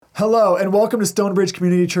Hello, and welcome to Stonebridge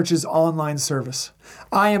Community Church's online service.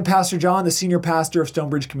 I am Pastor John, the senior pastor of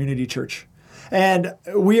Stonebridge Community Church. And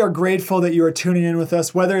we are grateful that you are tuning in with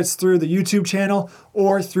us, whether it's through the YouTube channel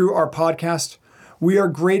or through our podcast. We are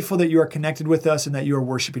grateful that you are connected with us and that you are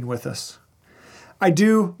worshiping with us. I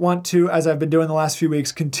do want to, as I've been doing the last few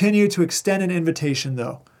weeks, continue to extend an invitation,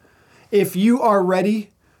 though. If you are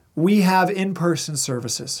ready, we have in-person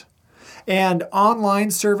services. And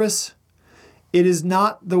online service, it is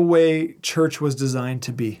not the way church was designed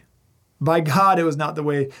to be. By God, it was not the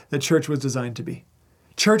way that church was designed to be.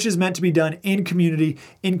 Church is meant to be done in community,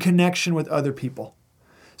 in connection with other people.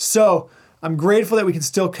 So I'm grateful that we can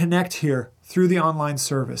still connect here through the online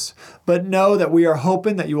service. But know that we are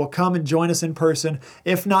hoping that you will come and join us in person,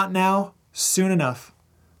 if not now, soon enough.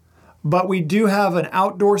 But we do have an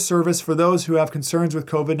outdoor service for those who have concerns with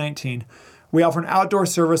COVID-19. We offer an outdoor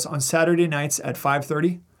service on Saturday nights at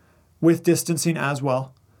 5:30. With distancing as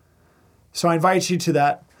well. So I invite you to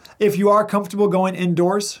that. If you are comfortable going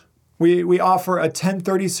indoors, we offer a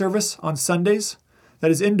 10:30 service on Sundays that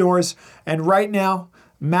is indoors. And right now,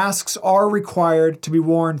 masks are required to be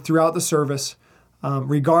worn throughout the service,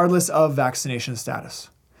 regardless of vaccination status.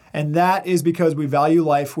 And that is because we value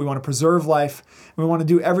life. We want to preserve life. And we want to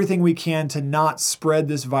do everything we can to not spread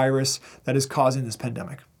this virus that is causing this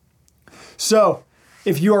pandemic. So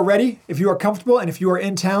if you are ready, if you are comfortable, and if you are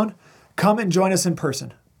in town, come and join us in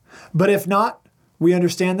person. But if not, we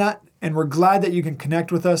understand that, and we're glad that you can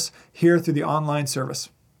connect with us here through the online service.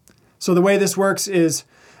 So the way this works is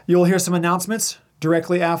you'll hear some announcements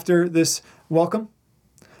directly after this welcome,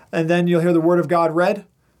 and then you'll hear the Word of God read,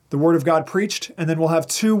 the Word of God preached, and then we'll have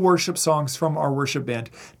 2 worship songs from our worship band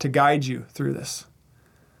to guide you through this.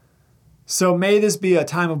 So may this be a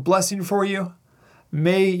time of blessing for you.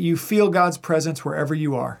 May you feel God's presence wherever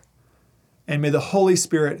you are, and may the Holy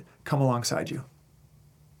Spirit come alongside you.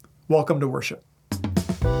 Welcome to worship.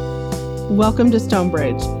 Welcome to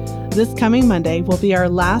Stonebridge. This coming Monday will be our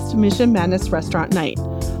last Mission Madness restaurant night.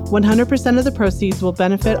 100% of the proceeds will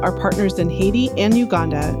benefit our partners in Haiti and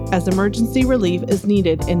Uganda as emergency relief is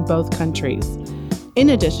needed in both countries.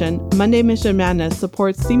 In addition, Monday Mission Madness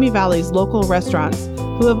supports Simi Valley's local restaurants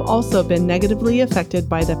who have also been negatively affected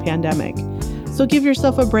by the pandemic. So give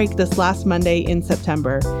yourself a break this last Monday in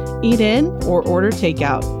September. Eat in or order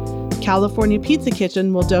takeout. California Pizza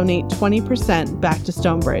Kitchen will donate 20% back to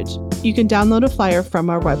Stonebridge. You can download a flyer from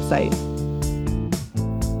our website.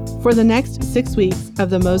 For the next 6 weeks of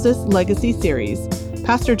the Moses Legacy series,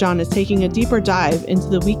 Pastor John is taking a deeper dive into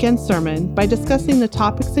the weekend sermon by discussing the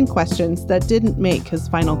topics and questions that didn't make his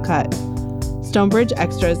final cut. Stonebridge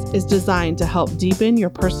Extras is designed to help deepen your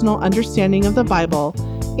personal understanding of the Bible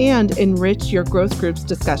and enrich your growth group's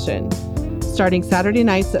discussion. Starting Saturday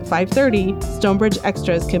nights at 5:30, Stonebridge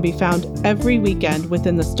Extras can be found every weekend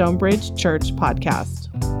within the Stonebridge Church podcast.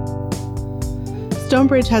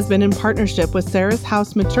 Stonebridge has been in partnership with Sarah's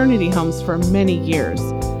House Maternity Homes for many years.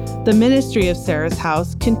 The ministry of Sarah's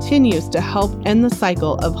House continues to help end the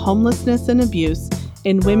cycle of homelessness and abuse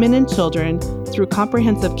in women and children through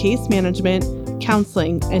comprehensive case management,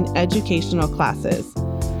 counseling, and educational classes.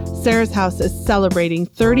 Sarah's House is celebrating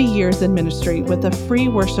 30 years in ministry with a free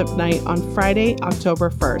worship night on Friday,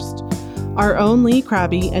 October 1st. Our own Lee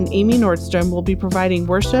Krabby and Amy Nordstrom will be providing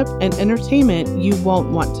worship and entertainment you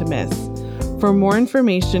won't want to miss. For more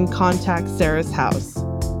information, contact Sarah's House.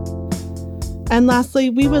 And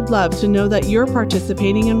lastly, we would love to know that you're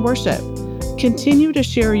participating in worship. Continue to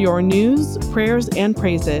share your news, prayers, and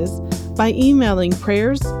praises by emailing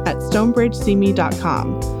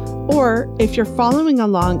prayers@stonebridgesimi.com. Or if you're following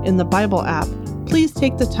along in the Bible app, please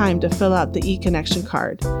take the time to fill out the eConnection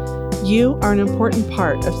card. You are an important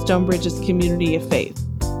part of Stonebridge's community of faith.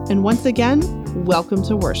 And once again, welcome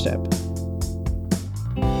to worship.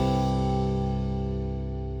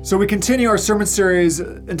 So we continue our sermon series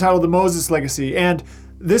entitled The Moses Legacy. And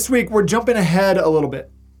this week we're jumping ahead a little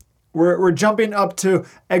bit. We're jumping up to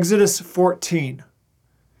Exodus 14,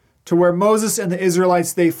 to where Moses and the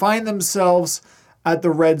Israelites, they find themselves at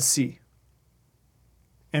the Red Sea.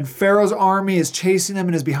 And Pharaoh's army is chasing them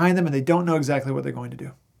and is behind them, and they don't know exactly what they're going to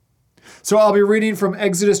do. So I'll be reading from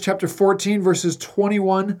Exodus chapter 14, verses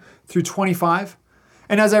 21 through 25.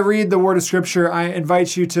 And as I read the word of Scripture, I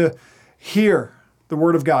invite you to hear the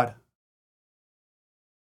word of God.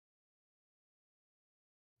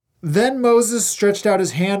 Then Moses stretched out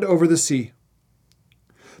his hand over the sea.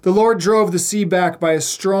 The Lord drove the sea back by a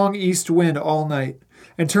strong east wind all night,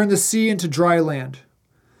 and turned the sea into dry land,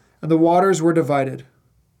 and the waters were divided.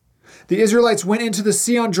 The Israelites went into the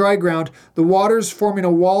sea on dry ground, the waters forming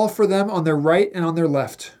a wall for them on their right and on their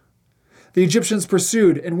left. The Egyptians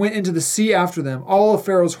pursued and went into the sea after them, all of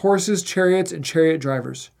Pharaoh's horses, chariots, and chariot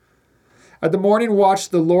drivers. At the morning watch,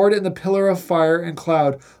 the Lord in the pillar of fire and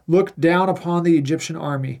cloud looked down upon the Egyptian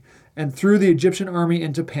army and threw the Egyptian army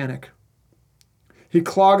into panic. He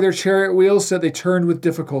clogged their chariot wheels so that they turned with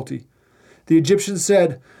difficulty. The Egyptians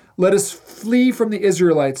said, "Let us flee from the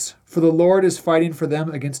Israelites, for the Lord is fighting for them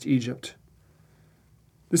against Egypt."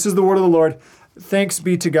 This is the word of the Lord. Thanks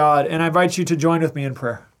be to God, and I invite you to join with me in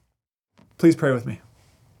prayer. Please pray with me.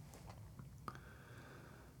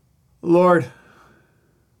 Lord,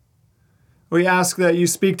 we ask that you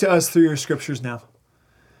speak to us through your scriptures now.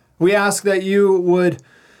 We ask that you would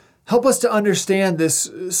help us to understand this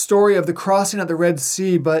story of the crossing at the Red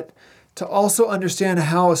Sea, but to also understand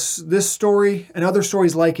how this story and other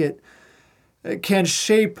stories like it can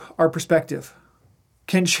shape our perspective,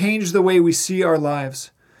 can change the way we see our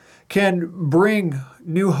lives, can bring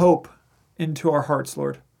new hope into our hearts,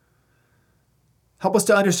 Lord. Help us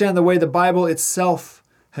to understand the way the Bible itself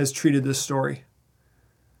has treated this story.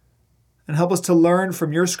 And help us to learn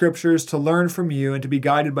from your scriptures, to learn from you, and to be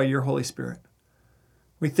guided by your Holy Spirit.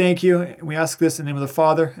 We thank you, and we ask this in the name of the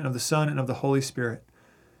Father, and of the Son, and of the Holy Spirit.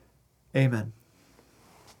 Amen.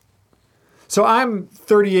 So I'm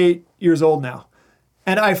 38 years old now,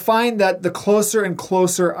 and I find that the closer and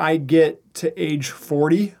closer I get to age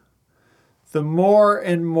 40, the more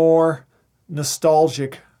and more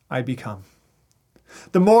nostalgic I become.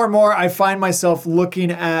 The more and more I find myself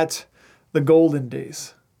looking at the golden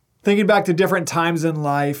days, thinking back to different times in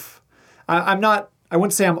life. I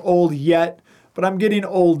wouldn't say I'm old yet, but I'm getting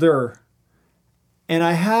older. And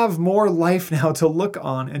I have more life now to look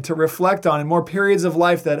on and to reflect on, and more periods of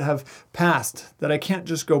life that have passed that I can't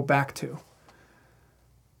just go back to.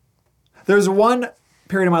 There's one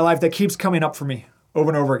period of my life that keeps coming up for me over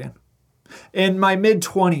and over again. In my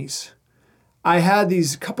mid-20s, I had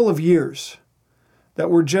these couple of years that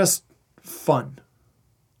were just fun.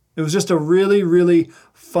 It was just a really, really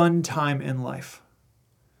fun time in life.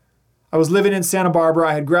 I was living in Santa Barbara.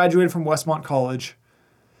 I had graduated from Westmont College,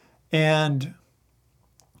 and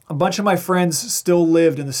a bunch of my friends still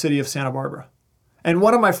lived in the city of Santa Barbara. And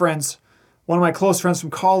one of my close friends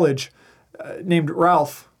from college, named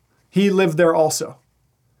Ralph, he lived there also.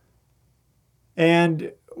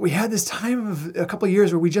 And we had this time of a couple of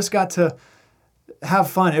years where we just got to have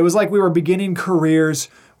fun. It was like we were beginning careers.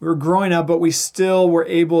 We were growing up, but we still were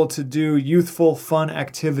able to do youthful, fun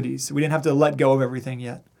activities. We didn't have to let go of everything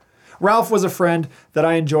yet. Ralph was a friend that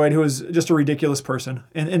I enjoyed who was just a ridiculous person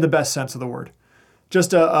in the best sense of the word.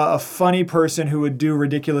 Just a funny person who would do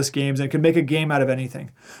ridiculous games and could make a game out of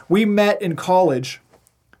anything. We met in college,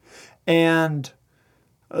 and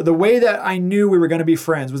the way that I knew we were going to be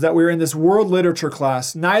friends was that we were in this world literature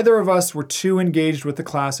class. Neither of us were too engaged with the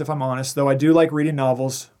class, if I'm honest, though I do like reading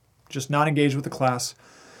novels, just not engaged with the class.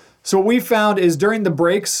 So what we found is during the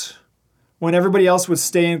breaks, when everybody else would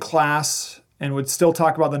stay in class and would still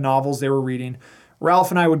talk about the novels they were reading, Ralph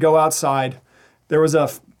and I would go outside. There was a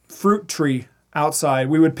fruit tree outside.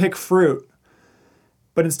 We would pick fruit,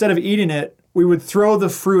 but instead of eating it, we would throw the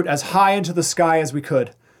fruit as high into the sky as we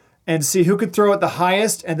could and see who could throw it the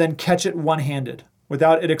highest and then catch it one-handed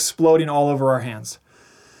without it exploding all over our hands.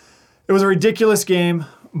 It was a ridiculous game,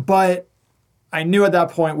 but I knew at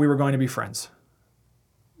that point we were going to be friends.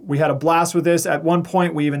 We had a blast with this. At one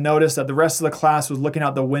point, we even noticed that the rest of the class was looking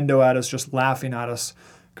out the window at us, just laughing at us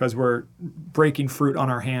because we're breaking fruit on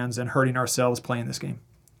our hands and hurting ourselves playing this game.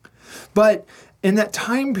 But in that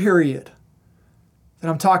time period that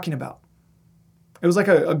I'm talking about, it was like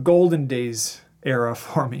a golden days era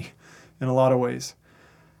for me in a lot of ways.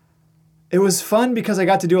 It was fun because I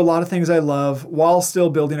got to do a lot of things I love while still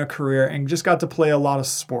building a career and just got to play a lot of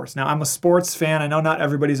sports. Now, I'm a sports fan. I know not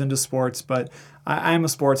everybody's into sports, but I'm a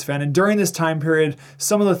sports fan. And during this time period,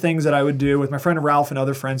 some of the things that I would do with my friend Ralph and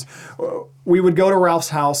other friends, we would go to Ralph's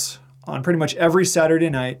house on pretty much every Saturday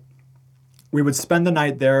night. We would spend the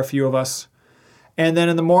night there, a few of us. And then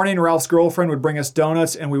in the morning, Ralph's girlfriend would bring us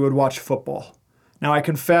donuts and we would watch football. Now, I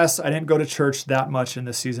confess I didn't go to church that much in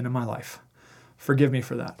this season of my life. Forgive me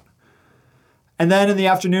for that. And then in the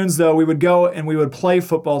afternoons, though, we would go and we would play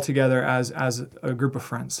football together as a group of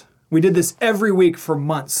friends. We did this every week for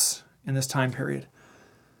months in this time period.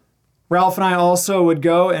 Ralph and I also would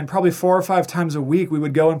go, and probably 4 or 5 times a week, we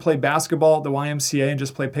would go and play basketball at the YMCA and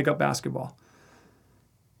just play pickup basketball.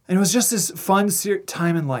 And it was just this fun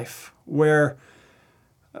time in life where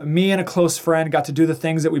me and a close friend got to do the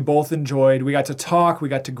things that we both enjoyed. We got to talk, we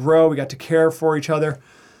got to grow, we got to care for each other.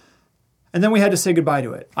 And then we had to say goodbye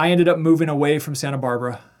to it. I ended up moving away from Santa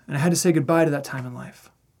Barbara, and I had to say goodbye to that time in life.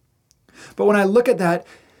 But when I look at that,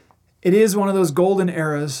 It is one of those golden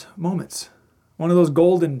eras moments, one of those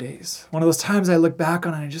golden days, one of those times I look back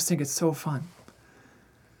on and I just think it's so fun.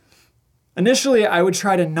 Initially, I would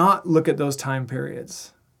try to not look at those time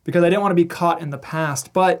periods because I didn't want to be caught in the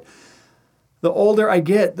past. But the older I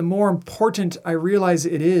get, the more important I realize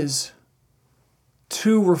it is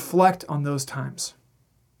to reflect on those times.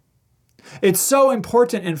 It's so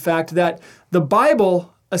important, in fact, that the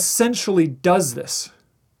Bible essentially does this.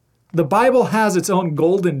 The Bible has its own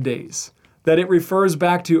golden days that it refers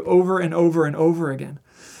back to over and over and over again.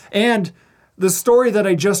 And the story that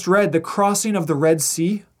I just read, the crossing of the Red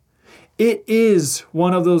Sea, it is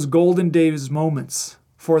one of those golden days moments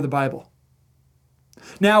for the Bible.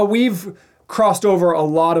 Now, we've crossed over a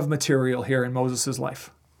lot of material here in Moses'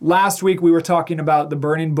 life. Last week, we were talking about the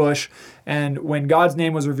burning bush and when God's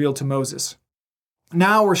name was revealed to Moses.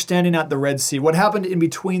 Now we're standing at the Red Sea. What happened in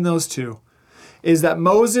between those two is that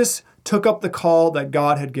Moses took up the call that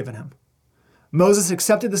God had given him. Moses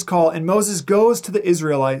accepted this call, and Moses goes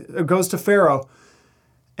to Pharaoh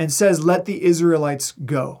and says, "Let the Israelites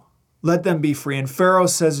go. Let them be free." And Pharaoh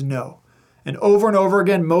says no. And over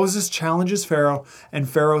again, Moses challenges Pharaoh, and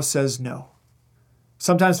Pharaoh says no.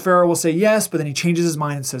 Sometimes Pharaoh will say yes, but then he changes his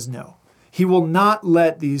mind and says no. He will not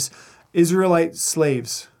let these Israelite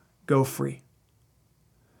slaves go free.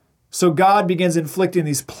 So God begins inflicting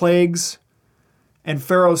these plagues, and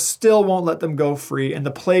Pharaoh still won't let them go free. And the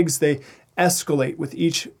plagues, they escalate with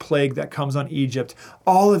each plague that comes on Egypt.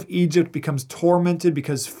 All of Egypt becomes tormented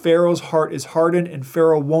because Pharaoh's heart is hardened, and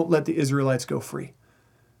Pharaoh won't let the Israelites go free.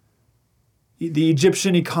 The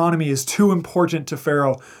Egyptian economy is too important to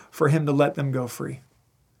Pharaoh for him to let them go free.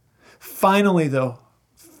 Finally, though,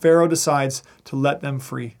 Pharaoh decides to let them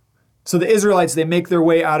free. So the Israelites, they make their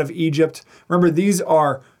way out of Egypt. Remember, these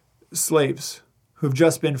are slaves who have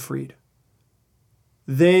just been freed.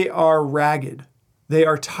 They are ragged. They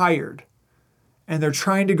are tired. And they're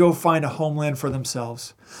trying to go find a homeland for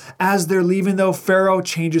themselves. As they're leaving, though, Pharaoh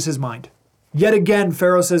changes his mind. Yet again,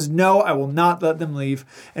 Pharaoh says, "No, I will not let them leave."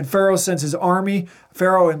 And Pharaoh sends his army.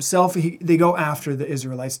 Pharaoh himself, they go after the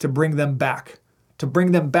Israelites to bring them back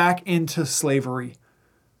into slavery.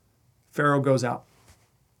 Pharaoh goes out.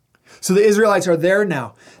 So the Israelites are there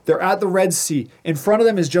now. They're at the Red Sea. In front of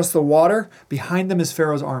them is just the water. Behind them is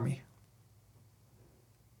Pharaoh's army.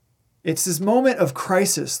 It's this moment of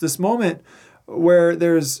crisis, this moment where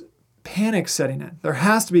there's panic setting in. There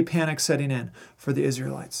has to be panic setting in for the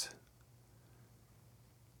Israelites.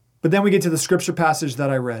 But then we get to the scripture passage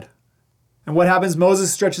that I read. And what happens?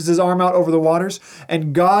 Moses stretches his arm out over the waters,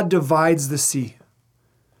 and God divides the sea.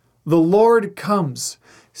 The Lord comes,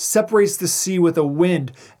 separates the sea with a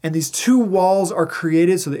wind, and these two walls are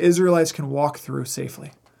created so the Israelites can walk through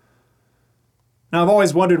safely. Now, I've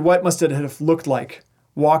always wondered what must it have looked like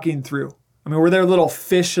walking through. I mean, were there little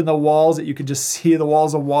fish in the walls that you could just see the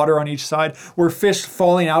walls of water on each side? Were fish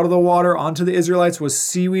falling out of the water onto the Israelites? Was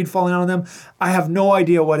seaweed falling on them? I have no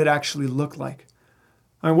idea what it actually looked like.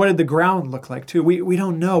 I mean, what did the ground look like too? We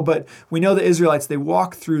don't know, but we know the Israelites, they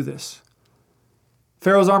walk through this.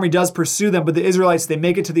 Pharaoh's army does pursue them, but the Israelites, they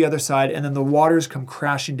make it to the other side, and then the waters come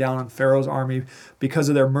crashing down on Pharaoh's army because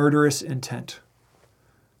of their murderous intent.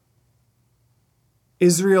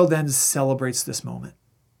 Israel then celebrates this moment.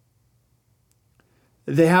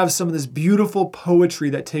 They have some of this beautiful poetry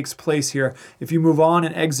that takes place here. If you move on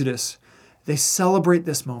in Exodus, they celebrate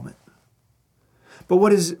this moment. But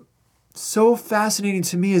what is so fascinating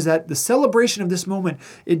to me is that the celebration of this moment,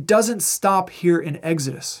 it doesn't stop here in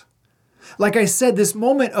Exodus. Like I said, this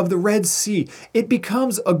moment of the Red Sea, it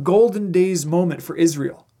becomes a golden days moment for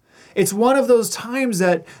Israel. It's one of those times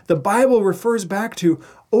that the Bible refers back to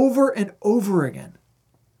over and over again.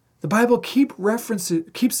 The Bible keeps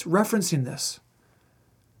referencing this.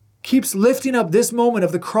 Keeps lifting up this moment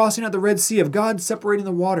of the crossing of the Red Sea, of God separating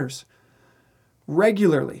the waters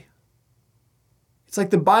regularly. It's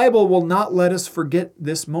like the Bible will not let us forget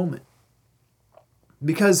this moment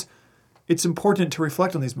because it's important to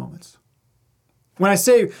reflect on these moments. When I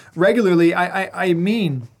say regularly, I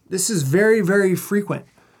mean this is very, very frequent.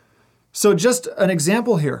 So just an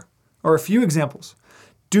example here, or a few examples.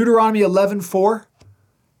 Deuteronomy 11:4,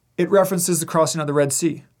 it references the crossing of the Red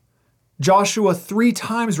Sea. Joshua 3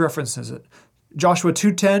 times references it. Joshua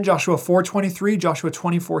 2:10, Joshua 4:23, Joshua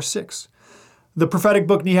 24:6. The prophetic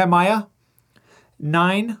book Nehemiah,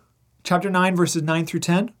 chapter 9, verses 9 through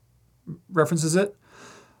 10, references it.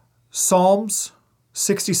 Psalms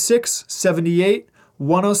 66, 78,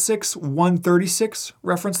 106, 136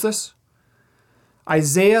 reference this.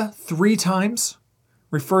 Isaiah 3 times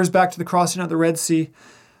refers back to the crossing of the Red Sea.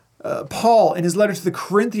 Paul, in his letter to the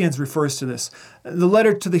Corinthians, refers to this. The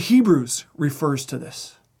letter to the Hebrews refers to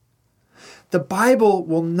this. The Bible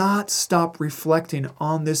will not stop reflecting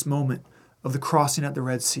on this moment of the crossing at the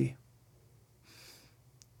Red Sea.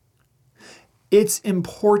 It's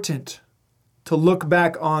important to look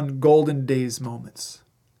back on golden days moments.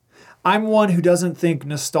 I'm one who doesn't think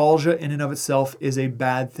nostalgia in and of itself is a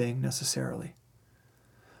bad thing necessarily.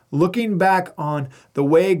 Looking back on the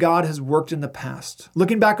way God has worked in the past,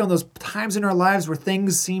 looking back on those times in our lives where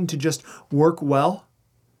things seem to just work well,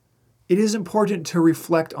 it is important to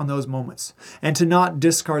reflect on those moments and to not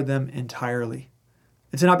discard them entirely,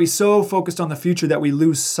 and to not be so focused on the future that we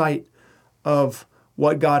lose sight of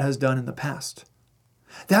what God has done in the past.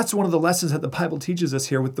 That's one of the lessons that the Bible teaches us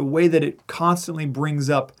here with the way that it constantly brings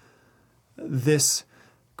up this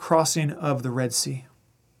crossing of the Red Sea.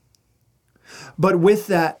 But with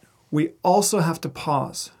that, we also have to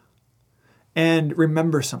pause and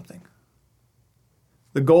remember something.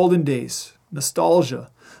 The golden days,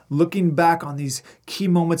 nostalgia, looking back on these key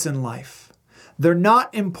moments in life, they're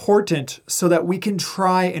not important so that we can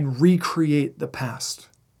try and recreate the past.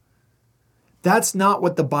 That's not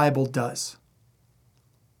what the Bible does.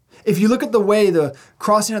 If you look at the way the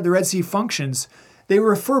crossing at the Red Sea functions, they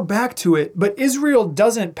refer back to it, but Israel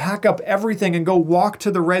doesn't pack up everything and go walk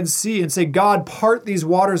to the Red Sea and say, God, part these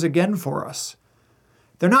waters again for us.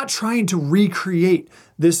 They're not trying to recreate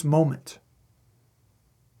this moment.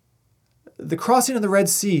 The crossing of the Red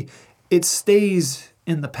Sea, it stays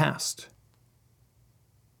in the past.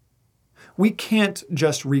 We can't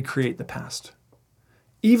just recreate the past.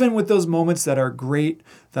 Even with those moments that are great,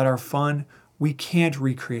 that are fun, we can't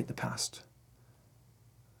recreate the past.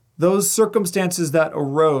 Those circumstances that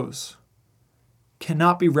arose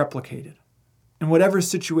cannot be replicated. In whatever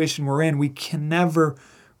situation we're in, we can never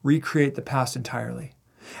recreate the past entirely.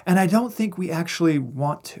 And I don't think we actually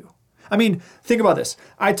want to. I mean, think about this.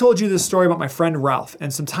 I told you this story about my friend Ralph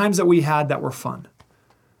and some times that we had that were fun.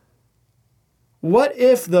 What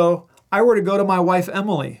if, though, I were to go to my wife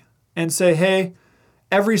Emily and say, hey,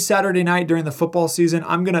 every Saturday night during the football season,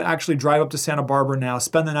 I'm going to actually drive up to Santa Barbara now,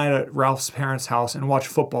 spend the night at Ralph's parents' house and watch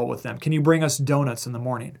football with them. Can you bring us donuts in the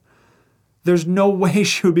morning? There's no way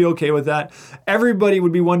she would be okay with that. Everybody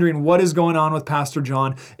would be wondering what is going on with Pastor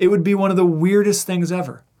John. It would be one of the weirdest things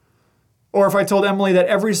ever. Or if I told Emily that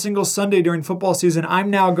every single Sunday during football season, I'm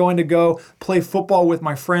now going to go play football with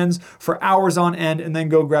my friends for hours on end and then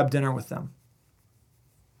go grab dinner with them.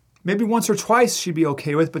 Maybe once or twice she'd be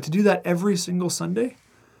okay with, but to do that every single Sunday?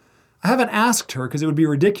 I haven't asked her because it would be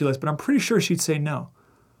ridiculous, but I'm pretty sure she'd say no.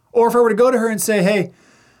 Or if I were to go to her and say, hey,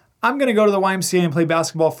 I'm going to go to the YMCA and play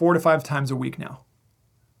basketball 4 to 5 times a week now.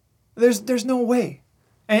 There's no way.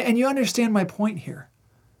 And you understand my point here.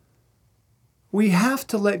 We have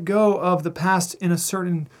to let go of the past in a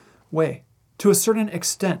certain way, to a certain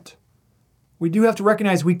extent. We do have to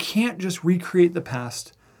recognize we can't just recreate the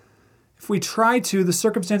past. If we try to, the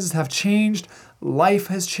circumstances have changed, life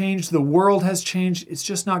has changed, the world has changed. It's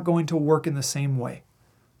just not going to work in the same way.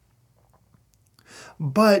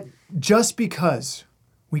 But just because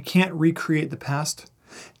we can't recreate the past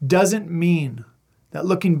doesn't mean that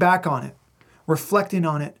looking back on it, reflecting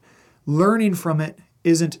on it, learning from it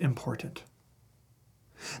isn't important.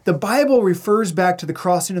 The Bible refers back to the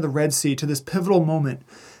crossing of the Red Sea, to this pivotal moment,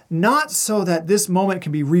 not so that this moment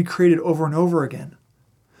can be recreated over and over again,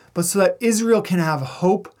 but so that Israel can have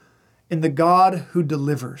hope in the God who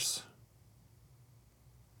delivers.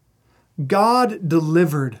 God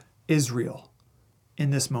delivered Israel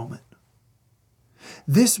in this moment.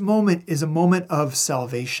 This moment is a moment of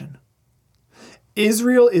salvation.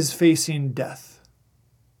 Israel is facing death,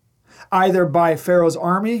 either by Pharaoh's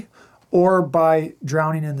army or by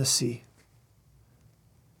drowning in the sea.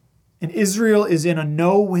 And Israel is in a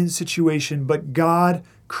no-win situation, but God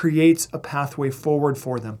creates a pathway forward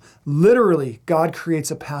for them. Literally, God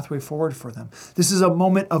creates a pathway forward for them. This is a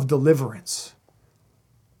moment of deliverance.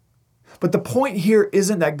 But the point here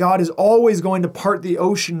isn't that God is always going to part the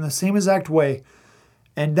ocean in the same exact way,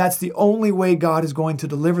 and that's the only way God is going to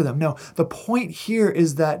deliver them. No, the point here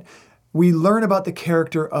is that we learn about the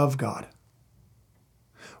character of God.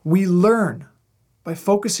 We learn by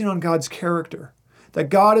focusing on God's character that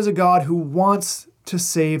God is a God who wants to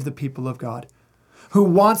save the people of God, who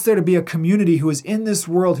wants there to be a community who is in this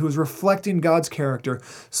world, who is reflecting God's character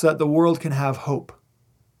so that the world can have hope.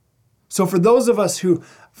 So for those of us who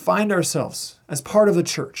find ourselves as part of the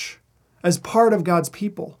church, as part of God's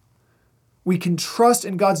people, we can trust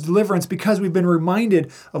in God's deliverance because we've been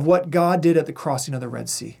reminded of what God did at the crossing of the Red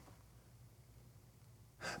Sea.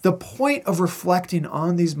 The point of reflecting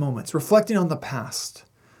on these moments, reflecting on the past,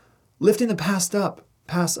 lifting the past up,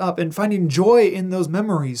 and finding joy in those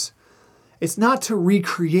memories, it's not to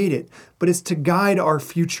recreate it, but it's to guide our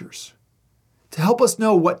futures. to help us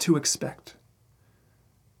know what to expect.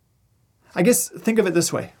 I guess think of it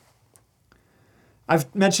this way.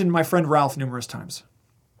 I've mentioned my friend Ralph numerous times.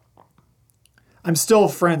 I'm still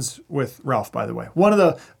friends with Ralph, by the way. One of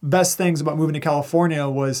the best things about moving to California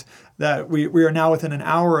was that we are now within an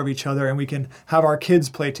hour of each other and we can have our kids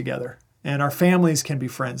play together and our families can be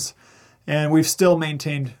friends. And we've still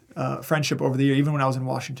maintained friendship over the year, even when I was in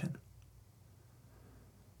Washington.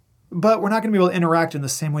 But we're not going to be able to interact in the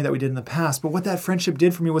same way that we did in the past. But what that friendship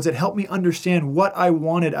did for me was it helped me understand what I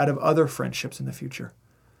wanted out of other friendships in the future.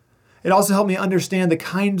 It also helped me understand the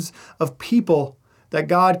kinds of people that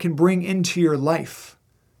God can bring into your life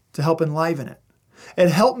to help enliven it. It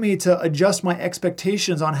helped me to adjust my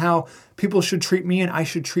expectations on how people should treat me and I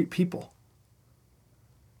should treat people.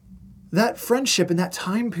 That friendship in that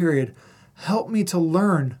time period helped me to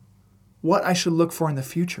learn what I should look for in the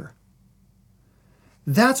future.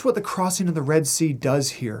 That's what the crossing of the Red Sea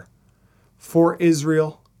does here for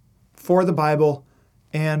Israel, for the Bible,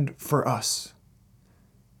 and for us.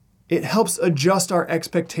 It helps adjust our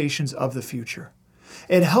expectations of the future.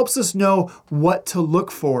 It helps us know what to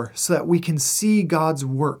look for so that we can see God's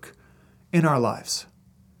work in our lives.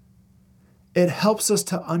 It helps us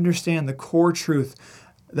to understand the core truth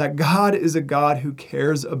that God is a God who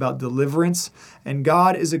cares about deliverance and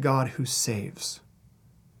God is a God who saves.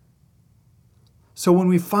 So when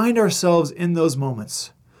we find ourselves in those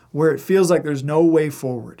moments where it feels like there's no way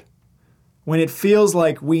forward, when it feels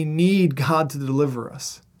like we need God to deliver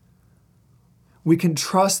us, we can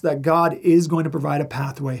trust that God is going to provide a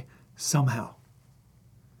pathway somehow.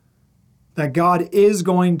 That God is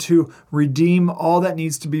going to redeem all that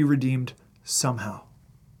needs to be redeemed somehow.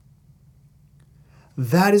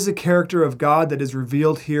 That is the character of God that is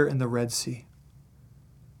revealed here in the Red Sea.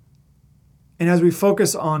 And as we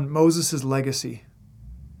focus on Moses' legacy,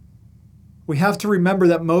 we have to remember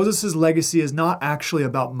that Moses' legacy is not actually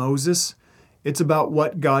about Moses. It's about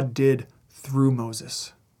what God did through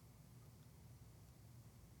Moses.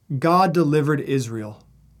 God delivered Israel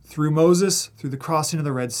through Moses, through the crossing of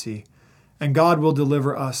the Red Sea, and God will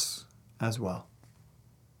deliver us as well.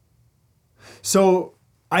 So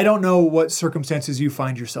I don't know what circumstances you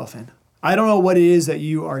find yourself in. I don't know what it is that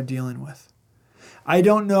you are dealing with. I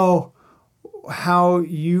don't know how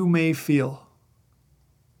you may feel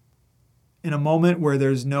in a moment where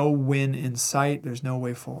there's no win in sight, there's no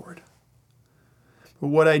way forward. But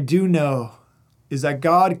what I do know is that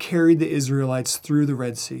God carried the Israelites through the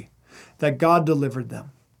Red Sea, that God delivered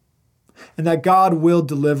them, and that God will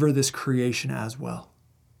deliver this creation as well.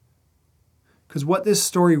 Because what this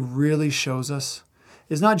story really shows us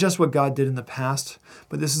is not just what God did in the past,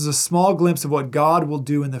 but this is a small glimpse of what God will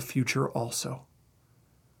do in the future also.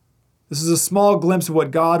 This is a small glimpse of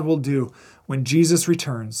what God will do when Jesus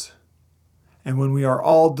returns and when we are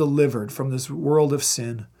all delivered from this world of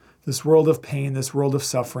sin, this world of pain, this world of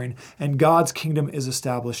suffering, and God's kingdom is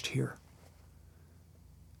established here.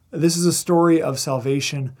 This is a story of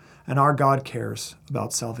salvation, and our God cares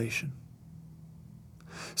about salvation.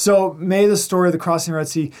 So may the story of the crossing of the Red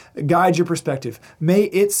Sea guide your perspective. May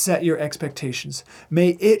it set your expectations. May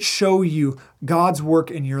it show you God's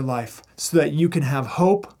work in your life so that you can have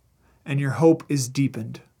hope and your hope is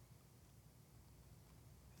deepened.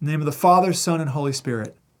 In the name of the Father, Son, and Holy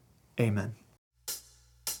Spirit, amen.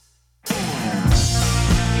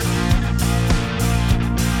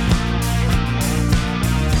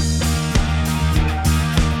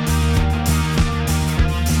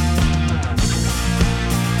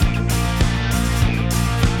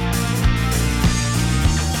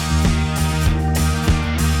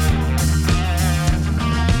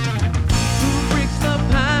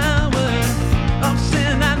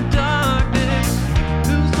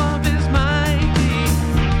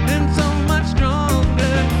 So much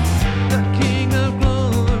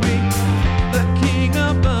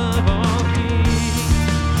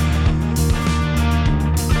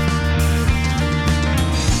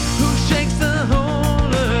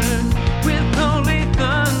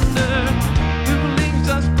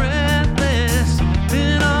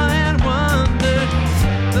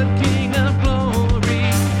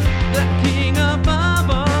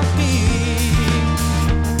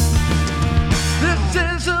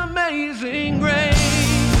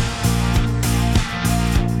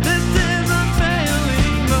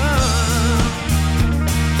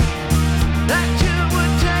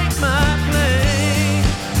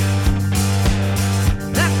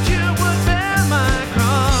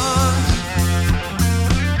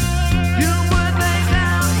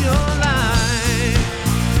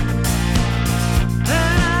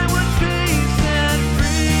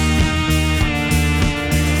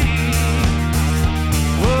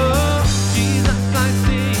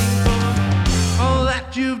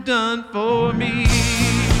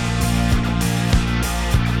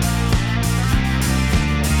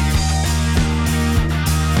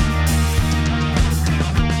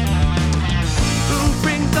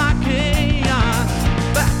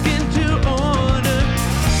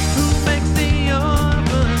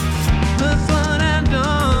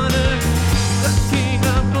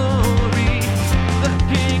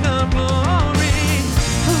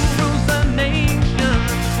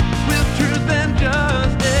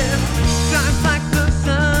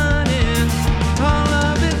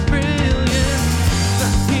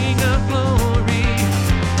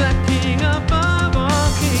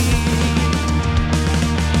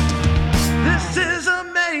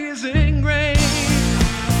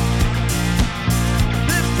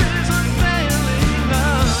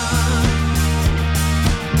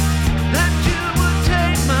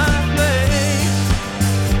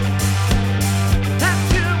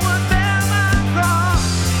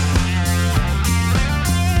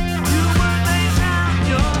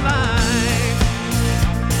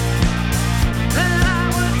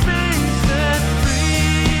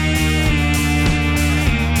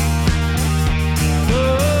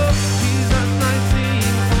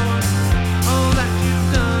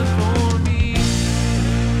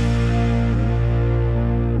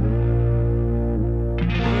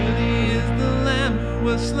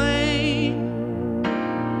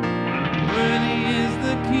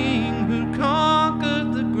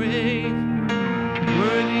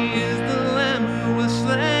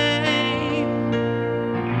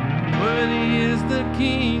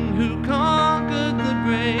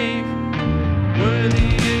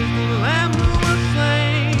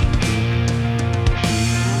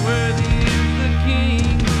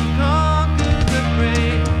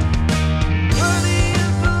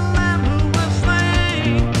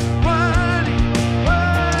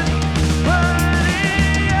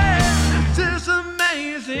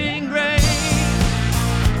amazing grace.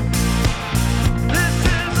 This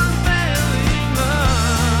is unfailing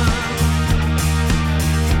love,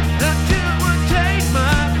 that you would take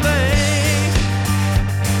my place,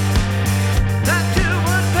 that you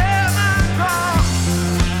would bear my cross,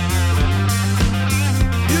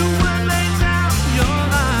 you would lay down your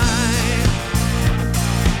life,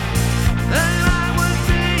 that I would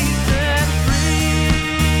be set free.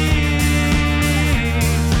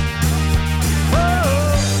 Oh,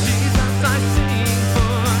 Jesus, I sing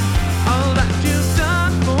for all that you've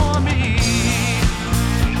done for me,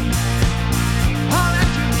 all that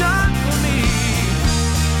you've done for me.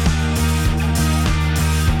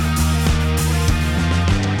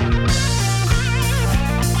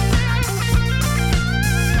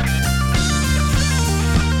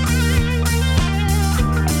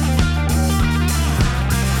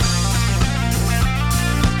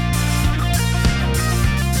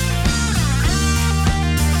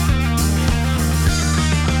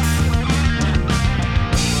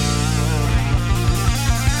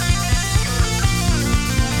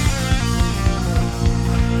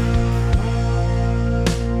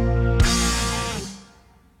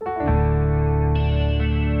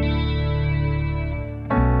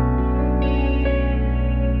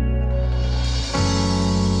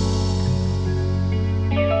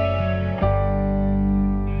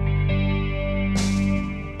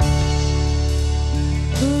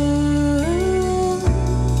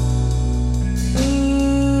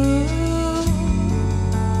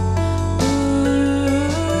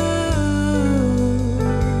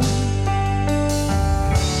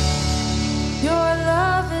 Your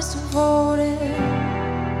love is devoted,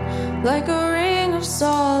 like a ring of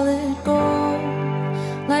solid gold,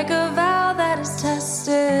 like a vow that is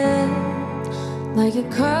tested, like a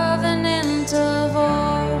covenant of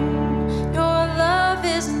old. Your love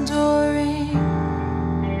is enduring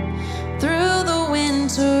through the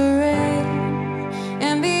winter rain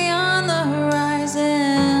and beyond the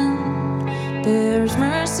horizon. There's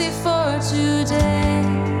mercy for today.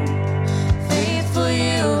 Faithful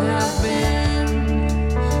you have been,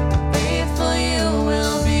 faithful you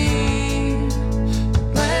will be.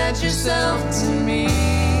 Pledge yourself to me,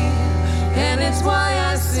 and it's why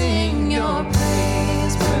I sing. Your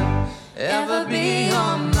praise will ever be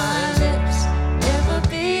on my lips, ever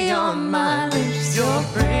be on my lips. Your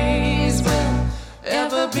praise will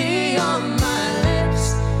ever be on my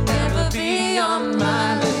lips, ever be on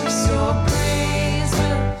my lips. Your praise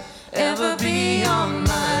will ever be on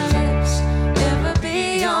my lips, ever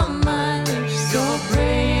be on my lips. Your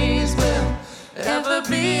praise will ever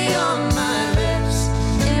be on my lips,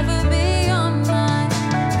 ever be on my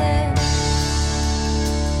lips.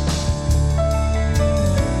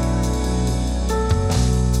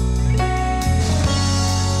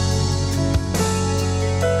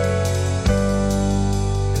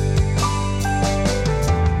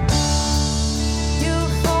 You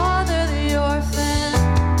father the orphan,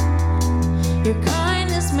 your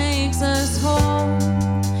kindness makes us whole.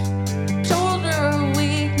 Shoulder our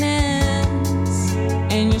weakness,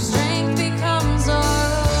 and your strength becomes our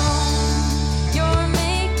own. You're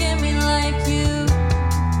making me like you,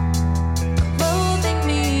 clothing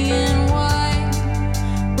me in white,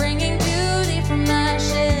 bringing beauty from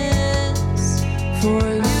ashes. For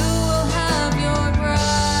you will have your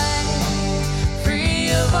bride,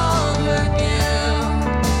 free of all her guilt,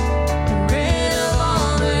 rid of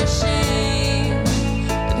all her shame,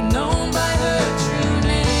 known by her true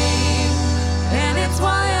name. And it's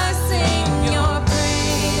why I sing. Your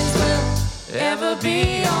praise will ever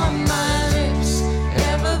be on my lips,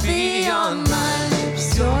 ever be on my lips.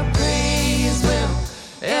 Your praise will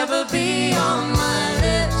ever be on my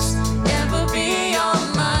lips, ever be on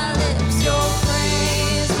my lips. Your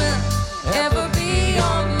praise will ever be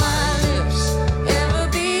on my lips, ever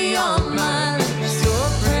be on my lips. Your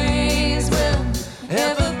praise will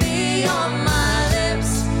ever be on my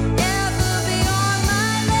lips, ever be on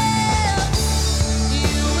my lips.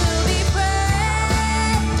 You will be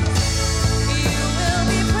praised, you will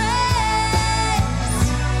be praised.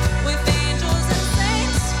 With angels and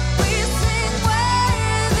saints we sing,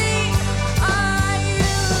 worthy are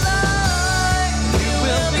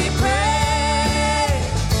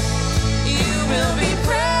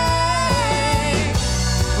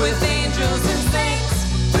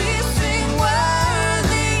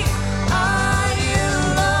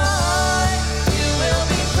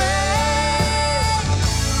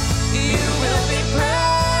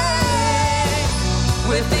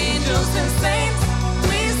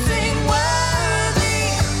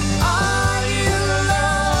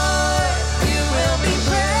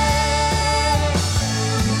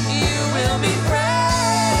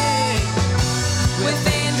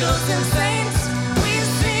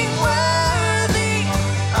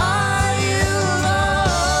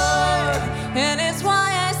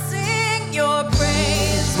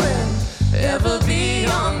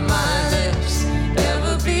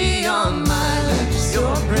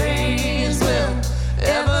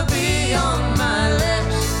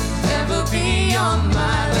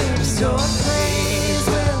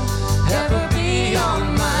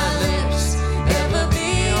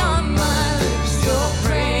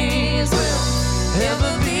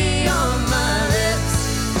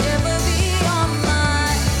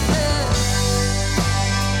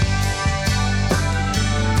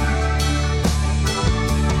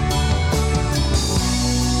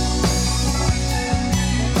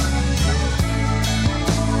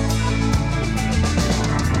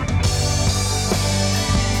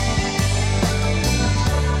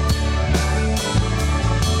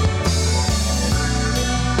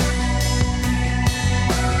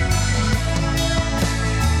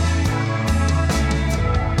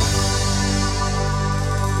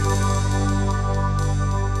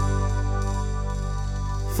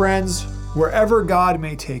Friends, wherever God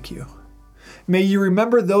may take you, may you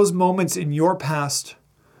remember those moments in your past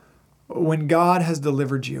when God has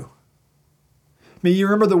delivered you. May you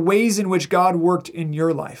remember the ways in which God worked in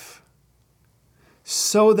your life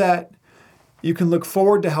so that you can look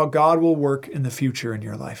forward to how God will work in the future in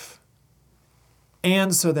your life.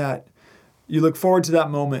 And so that you look forward to that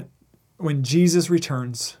moment when Jesus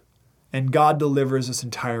returns and God delivers this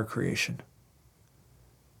entire creation.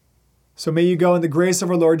 So may you go in the grace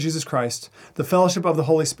of our Lord Jesus Christ, the fellowship of the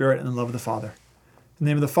Holy Spirit, and the love of the Father. In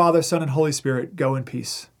the name of the Father, Son, and Holy Spirit, go in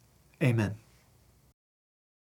peace. Amen.